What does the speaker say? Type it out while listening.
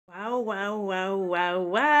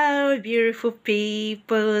Wow, beautiful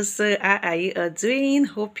people. So, how are you all doing?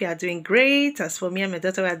 Hope you are doing great. As for me and my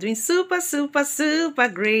daughter, we are doing super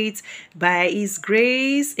great by His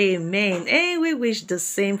grace. Amen. And we wish the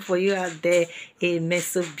same for you out there. Amen.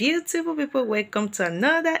 So, beautiful people, welcome to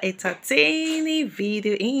another entertaining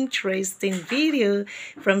video, interesting video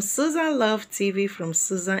from Susan Love TV, from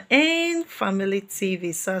Susan and Family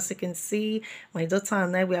TV. So, as you can see, my daughter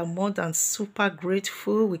and I, we are more than super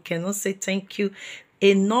grateful. We cannot say thank you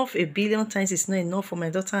enough. A billion times is not enough for my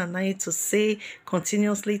daughter and I to say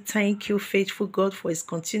continuously thank you, faithful God, for his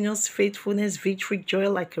continuous faithfulness, victory, joy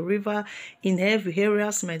like a river in every area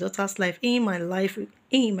of my daughter's life, in my life,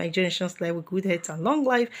 in my generation's life, with good health and long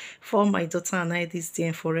life for my daughter and I this day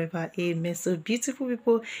and forever. Amen. So beautiful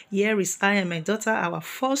people, here is I and my daughter, our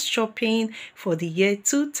first shopping for the year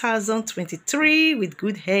 2023 with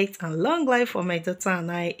good health and long life for my daughter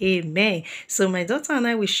and I. Amen. So my daughter and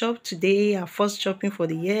I will shop today, our first shopping for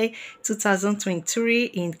the year 2023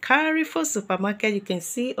 in Carrefour supermarket. You can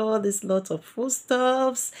see all this lot of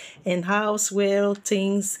foodstuffs and houseware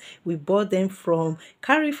things. We bought them from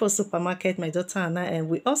Carrefour supermarket, my daughter and I, and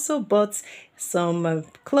we also bought some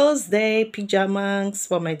clothes there, pajamas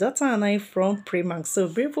for my daughter and I from Primark. So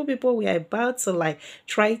beautiful people, we are about to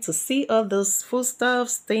try to see all those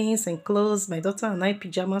foodstuffs, things and clothes, my daughter and I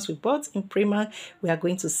pajamas we bought in Primark. We are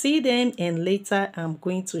going to see them, and later I'm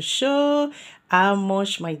going to show how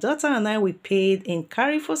much my daughter and I we paid in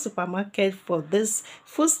Carrefour supermarket for this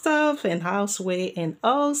foodstuff and houseware, and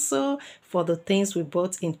also for the things we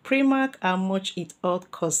bought in Primark, how much it all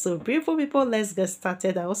cost. So beautiful people, let's get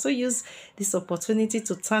started. I also use this opportunity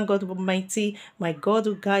to thank God Almighty, my God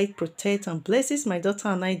who guide, protect and blesses my daughter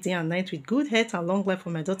and I day and night with good health and long life for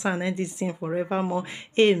my daughter and I this day and forevermore.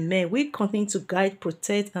 Amen. We continue to guide,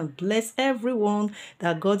 protect and bless everyone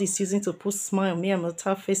that God is using to put smile on me and my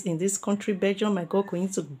daughter face in this country, Belgium. My God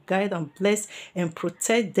continue to guide and bless and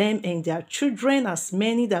protect them and their children, as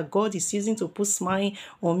many that God is using to put smile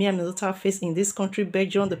on me and my daughter face in this country,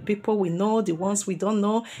 Belgium. The people we know, the ones we don't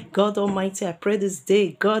know. God Almighty, I pray this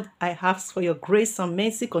day, God, I ask for your grace and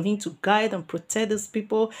mercy. Continue to guide and protect these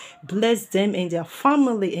people. Bless them and their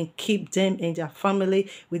family and keep them and their family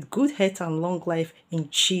with good health and long life in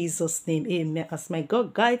Jesus' name. Amen. As my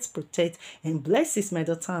God guides, protect and blesses my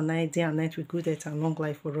daughter and I day and night with good health and long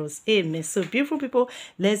life for us. Amen. So beautiful people,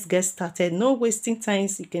 let's get started. No wasting time.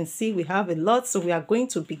 You can see we have a lot, so we are going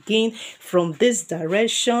to begin from this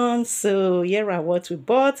direction. So here are what we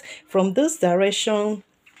bought from this direction.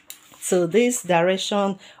 So this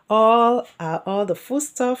direction, all the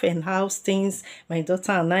foodstuff and house things my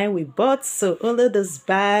daughter and I we bought. So only this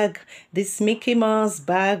bag, this Mickey Mouse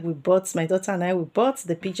bag we bought, my daughter and I we bought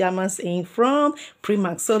the pajamas in from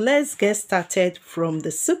Primark. So let's get started from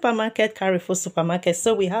the supermarket, Carrefour supermarket.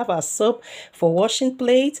 So we have our soap for washing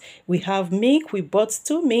plate, we have milk, we bought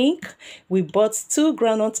 2 milk, we bought 2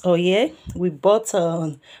 groundnut oil, we bought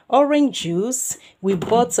orange juice, we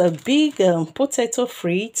bought a big potato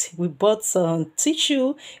frit, we bought some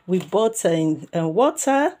tissue, we bought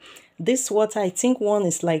water. This water, I think one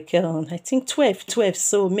is like I think 12,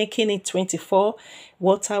 so making it 24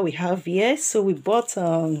 water we have here. So we bought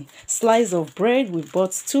slice of bread, we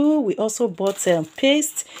bought 2, we also bought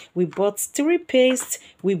paste, we bought 3 paste,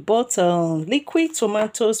 we bought liquid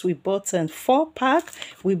tomatoes, we bought 4 pack,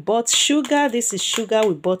 we bought sugar, this is sugar,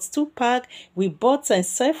 we bought 2 pack, we bought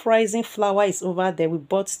self-rising flour is over there, we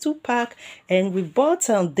bought 2 pack, and we bought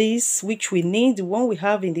this which we need, the one we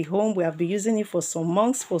have in the home, we have been using it for some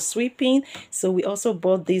months for sweeping. So we also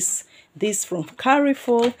bought this from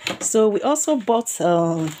Carrefour. So we also bought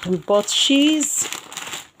we bought cheese,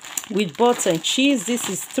 cheese, this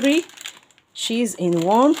is 3 cheese in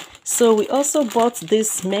 1. So we also bought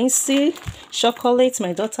this Mency chocolate.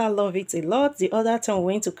 My daughter loves it a lot. The other time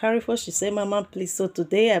we went to Carrefour, she said, Mama, please. So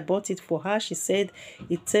today I bought it for her. She said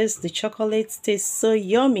the chocolate tastes so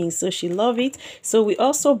yummy. So she loves it. So we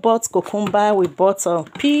also bought cucumber. We bought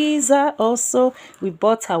pizza also. We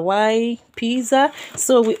bought Hawaii pizza.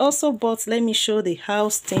 So we also bought, let me show the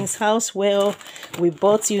house things, houseware. We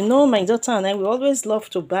bought, you know, my daughter and I, we always love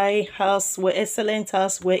to buy houseware, excellent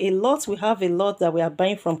houseware. We have a lot that we are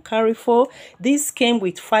buying from Carrefour. This came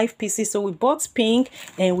with 5 pieces. So we bought pink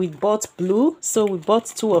and we bought blue. So we bought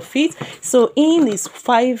 2 of it. So in is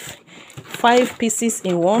 5 pieces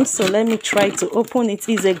in 1. So let me try to open it.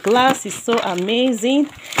 It's a glass. It's so amazing.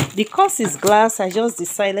 Because it's glass, I just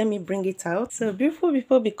decided let me bring it out. So beautiful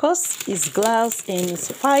people, because it's glass and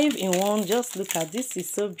it's 5 in 1. Just look at this.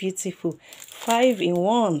 It's so beautiful. 5 in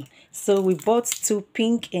 1. So we bought two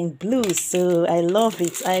pink and blue. So I love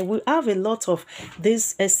it. I will have a lot of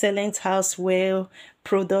this excellent houseware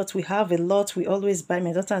product. We have a lot. We always buy,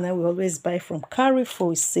 my daughter and I, we always buy from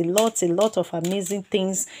Carrefour. It's a lot of amazing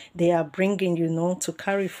things they are bringing, you know, to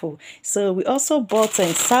Carrefour. So we also bought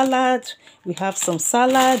a salad. We have some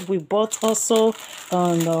salad. We bought also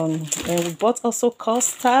we bought also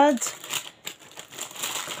custard.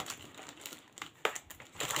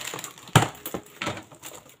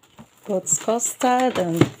 Got custard,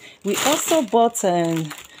 and we also bought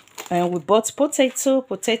and we bought potato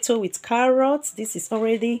with carrots. This is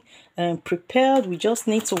already prepared. We just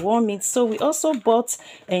need to warm it. So we also bought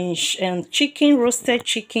chicken, roasted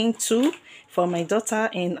chicken too, for my daughter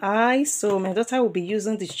and I. So my daughter will be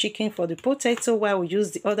using this chicken for the potato, while we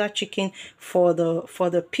use the other chicken for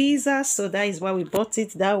the pizza. So that is why we bought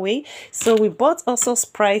it that way. So we bought also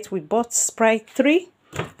Sprite. We bought Sprite 3.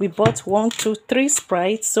 We bought 1, 2, 3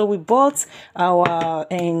 Sprite. So we bought our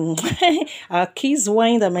our kids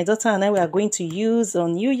wine that my daughter and I were going to use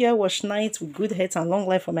on New Year wash night, with good health and long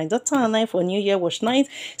life for my daughter and I for New Year wash night.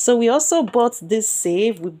 So we also bought this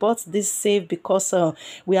save. We bought this save because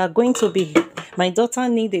we are going to be, my daughter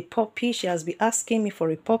need a puppy. She has been asking me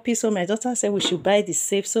for a puppy. So my daughter said we should buy the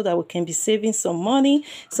save so that we can be saving some money,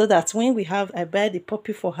 so that when we have, I buy the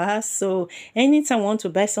puppy for her. So anytime I want to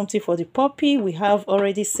buy something for the puppy, we have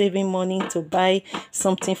already saving money to buy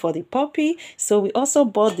something for the puppy. So we also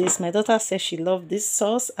bought this. My daughter said she loved this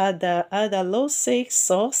sauce, Ada low sake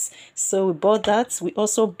sauce. So we bought that. We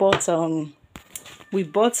also bought we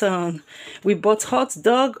bought hot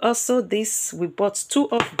dog. Also this, we bought 2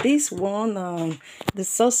 of this one, the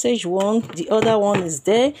sausage one, the other one is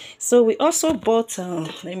there. So we also bought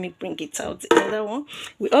let me bring it out, the other one.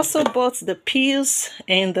 We also bought the peas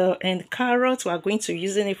and carrots. We are going to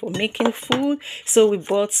using it for making food. So we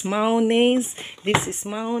bought mayonnaise. This is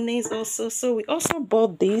mayonnaise also. So we also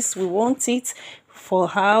bought this. We want it for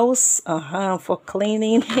house, for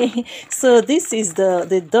cleaning. So this is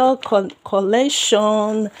the dog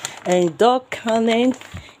collection and dog cannon,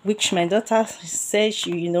 which my daughter said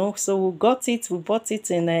she, you know, so we bought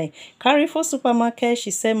it in a Carrefour supermarket. She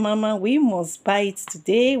said, Mama, we must buy it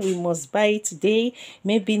today. We must buy it today.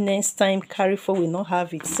 Maybe next time Carrefour will not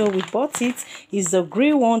have it. So we bought it. It's the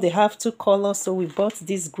green one. They have 2 colors. So we bought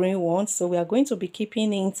this green one. So we are going to be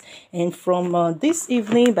keeping it. And from this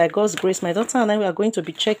evening, by God's grace, my daughter and I, we are going to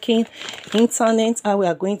be checking internet how we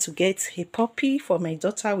are going to get a puppy for my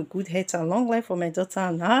daughter, with good health and long life for my daughter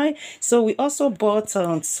and I. So we also bought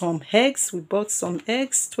some eggs. We bought some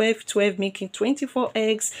eggs, 12 making 24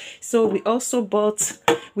 eggs. So we also bought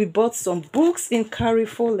some books in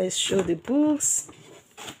Carrefour. Let's show the books.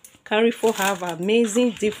 Carrefour have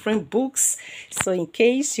amazing different books. So in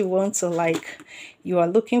case you want to, like, you are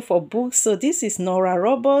looking for books. So this is Nora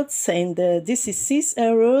Roberts, and this is 6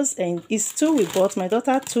 Arrows, and it's 2 we bought. My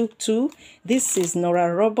daughter took 2. This is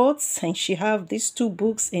Nora Roberts, and she have these 2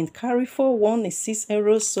 books in Carrefour. One is 6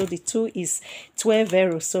 Arrows, so the 2 is 12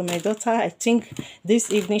 Arrows. So my daughter, I think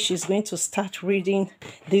this evening she's going to start reading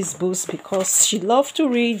these books because she loves to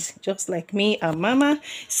read, just like me and Mama.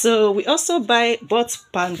 So we also bought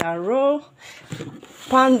Pandoro.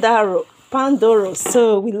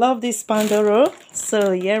 So we love this Pandoro.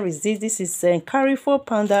 So here is this. This is Carrefour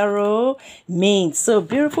Pandoro mint. So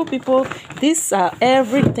beautiful people, these are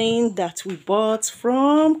everything that we bought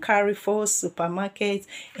from Carrefour supermarket,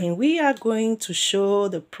 and we are going to show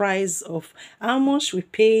the price of how much we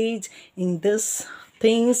paid in this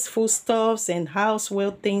things, foodstuffs and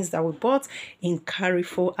household things that we bought in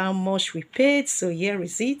Carrefour, how much we paid. So here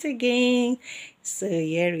is it again. So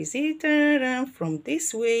here is it from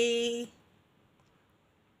this way.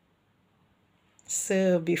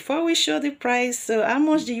 So before we show the price, so how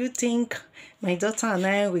much do you think my daughter and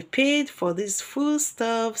I we paid for these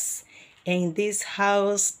foodstuffs and these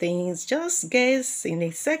house things? Just guess in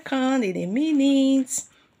a second, in a minute.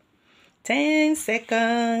 10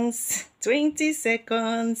 seconds, 20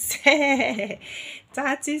 seconds,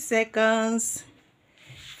 30 seconds,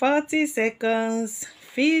 40 seconds,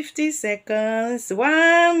 50 seconds,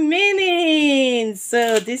 1 minute.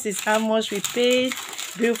 So this is how much we paid,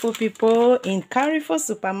 beautiful people, in Carrefour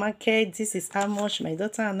supermarket. This is how much my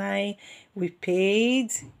daughter and I we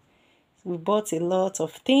paid. We bought a lot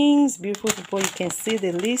of things, beautiful people. You can see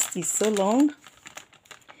the list is so long.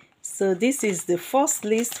 So this is the first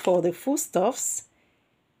list for the foodstuffs.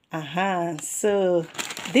 So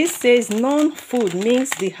this says non-food, means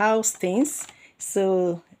the house things.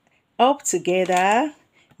 So up together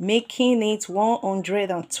making it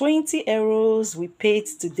 120 euros we paid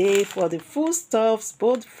today for the foodstuffs,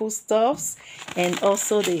 both foodstuffs and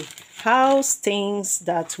also the house things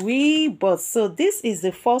that we bought. So this is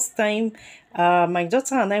the first time my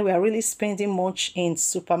daughter and I were really spending much in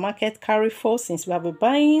supermarket Carrefour, since we have been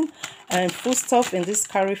buying foodstuff in this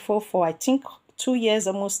Carrefour for I think 2 years,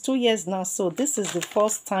 almost 2 years now. So this is the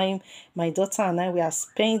first time my daughter and I we are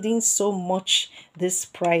spending so much this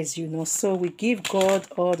price, so we give God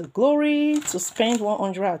all the glory to spend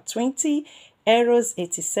 120 euros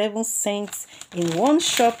 87 cents in one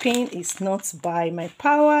shopping. Is not by my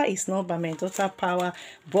power, it's not by my daughter power,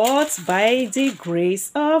 but by the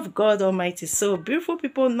grace of God Almighty. So beautiful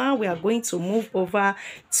people, now we are going to move over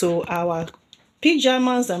to our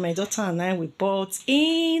pajamas that my daughter and I we bought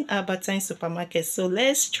in Albertine supermarket. So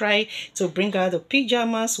let's try to bring out the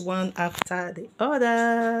pajamas one after the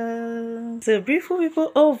other. So beautiful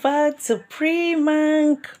people, over to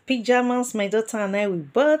Primark pajamas my daughter and I we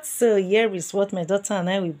bought. So here is what my daughter and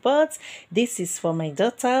I we bought. This is for my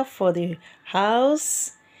daughter for the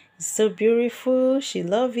house. It's so beautiful, she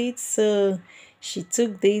love it. So she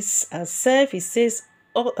took this herself. It says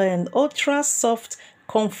an ultra soft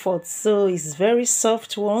comfort, so it's very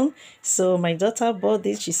soft one. So my daughter bought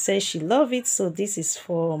this, she says she love it, so this is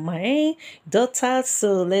for my daughter.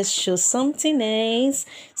 So let's show something else.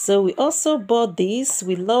 So we also bought this,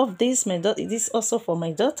 we love this, my daughter, this also for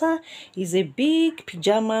my daughter. Is a big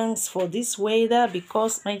pajamas for this weather,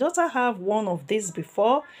 because my daughter have one of these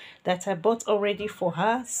before that I bought already for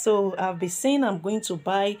her. So I've been saying I'm going to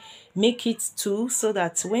make it two, so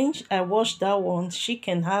that when I wash that one she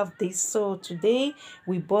can have this. So today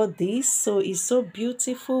we bought this, so it's so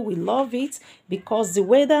beautiful, we love it, because the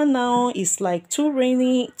weather now is like too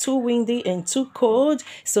rainy, too windy and too cold.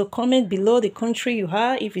 So comment below the country you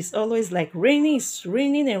are. If it's always like raining, it's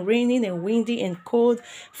raining and windy and cold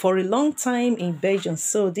for a long time in Belgium.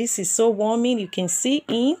 So this is so warming, you can see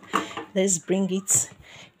in, let's bring it,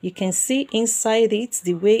 you can see inside it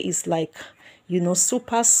the way it's like,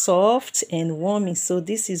 super soft and warming. So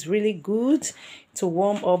this is really good to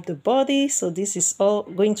warm up the body. So this is all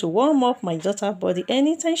going to warm up my daughter's body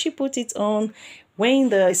anytime she put it on.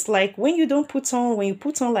 It's like when you put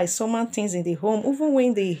on like summer things in the home, even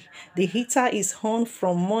when the heater is on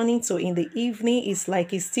from morning to in the evening, it's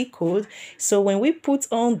like it's still cold. So when we put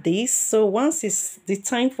on this, so once it's the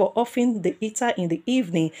time for offing the heater in the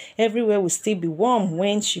evening, everywhere will still be warm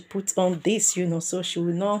when she puts on this, so she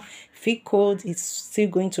will not feel cold. It's still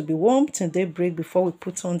going to be warm till daybreak before we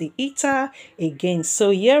put on the heater again. So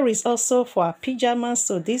here is also for our pajamas.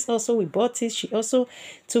 So this also we bought it. She also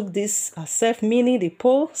took this herself, mini the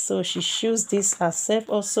pole, so she chose this herself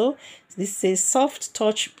also. This is soft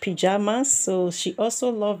touch pajamas, so she also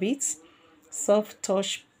love it, soft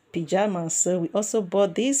touch pajamas. So we also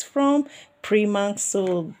bought this from Primark.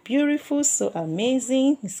 So beautiful, so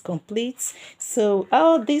amazing, it's complete. So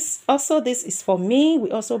all this also, this is for me.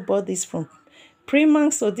 We also bought this from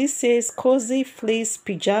Primark. So this says cozy fleece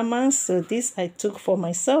pajamas. So this I took for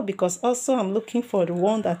myself, because also I'm looking for the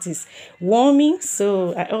one that is warming.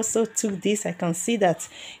 So I also took this. I can see that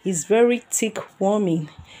it's very thick warming,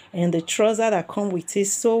 and the trouser that come with it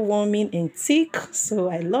so warming and thick. So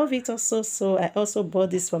I love it also. So I also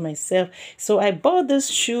bought this for myself. So I bought this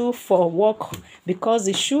shoe for work, because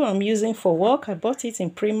the shoe I'm using for work, I bought it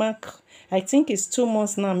in Primark. I think it's 2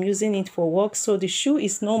 months now I'm using it for work. So the shoe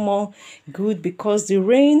is no more good, because the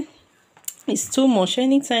rain is too much.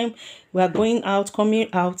 Anytime we are going out, coming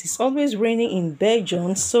out, it's always raining in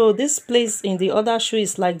Belgium. So this place in the other shoe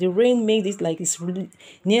is like the rain made it like it's really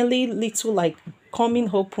nearly little like coming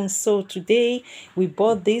open. So today we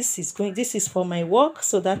bought this. This is for my work,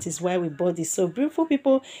 so that is why we bought this. So beautiful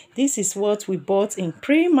people, this is what we bought in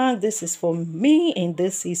Primark. This is for me and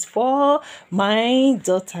this is for my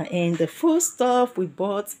daughter, and the food stuff we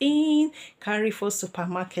bought in Carrefour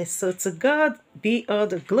supermarket. So to God be all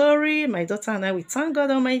the glory. My daughter and I, we thank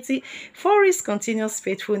God Almighty for his continuous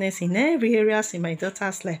faithfulness in every areas in my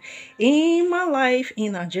daughter's life, in my life,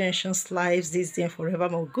 in our generations' lives, this day and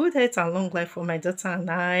forevermore. Good health and long life for my daughter and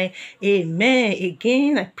I. Amen.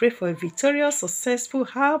 Again, I pray for a victorious, successful,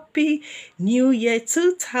 happy new year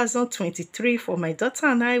 2023 for my daughter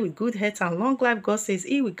and I, with good health and long life. God says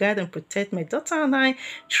he will guide and protect my daughter and I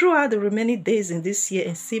throughout the remaining days in this year,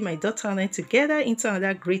 and see my daughter and I together into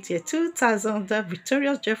another great year 2024. another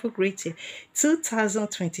victorious, joyful, great year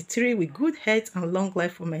 2023 with good health and long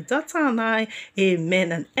life for my daughter and I.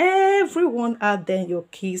 Amen. And everyone out there, your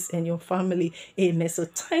kids and your family. Amen. So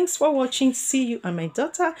thanks for watching. See you and my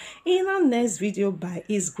daughter in our next video by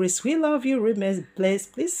His grace. We love you. Remain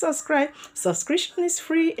blessed. Please subscribe. Subscription is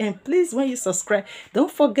free, and please, when you subscribe,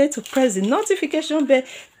 don't forget to press the notification bell.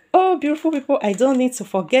 Oh, beautiful people, I don't need to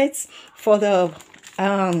forget for the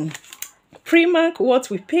Primark what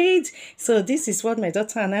we paid. So this is what my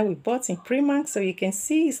daughter and I we bought in Primark. So you can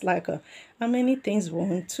see it's like how many things?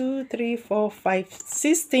 1, 2, 3, 4, 5,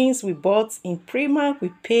 6 things we bought in Primark. We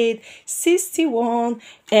paid 61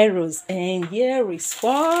 euros, and here is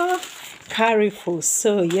for Carrefour.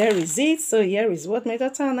 So here is it. So here is what my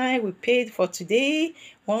daughter and I we paid for today.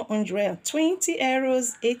 120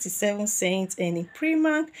 euros 87 cents, and in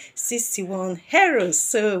Primark 61 euros.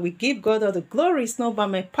 So we give God all the glory. It's not by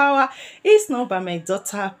my power, it's not by my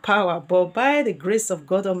daughter power, but by the grace of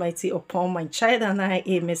God Almighty upon my child and I.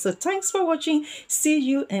 Amen. So thanks for watching. See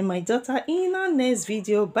you and my daughter in our next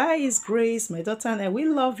video by His grace. My daughter and I, we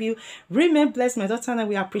love you. Remain blessed. My daughter and I,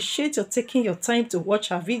 we appreciate your taking your time to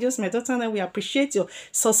watch our videos. My daughter and I, we appreciate your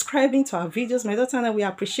subscribing to our videos. My daughter and I, we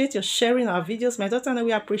appreciate your sharing our videos. My daughter and I,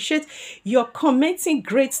 we appreciate your commenting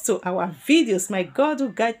great to our videos. My God who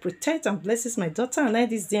guide, protect, and blesses my daughter and I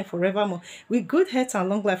this day and forevermore. With good health and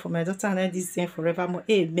long life for my daughter and I this day and forevermore.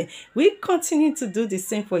 Amen. We continue to do the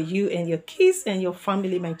same for you and your kids and your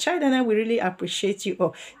family. My child and I, we really appreciate you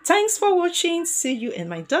all. Thanks for watching. See you and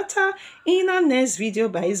my daughter in our next video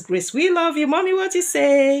by His grace. We love you. Mommy, what you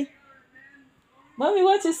say? Mommy,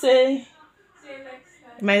 what you say?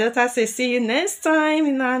 My daughter says, see you next time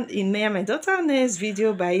in my daughter next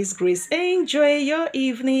video by His grace. Enjoy your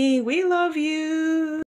evening. We love you.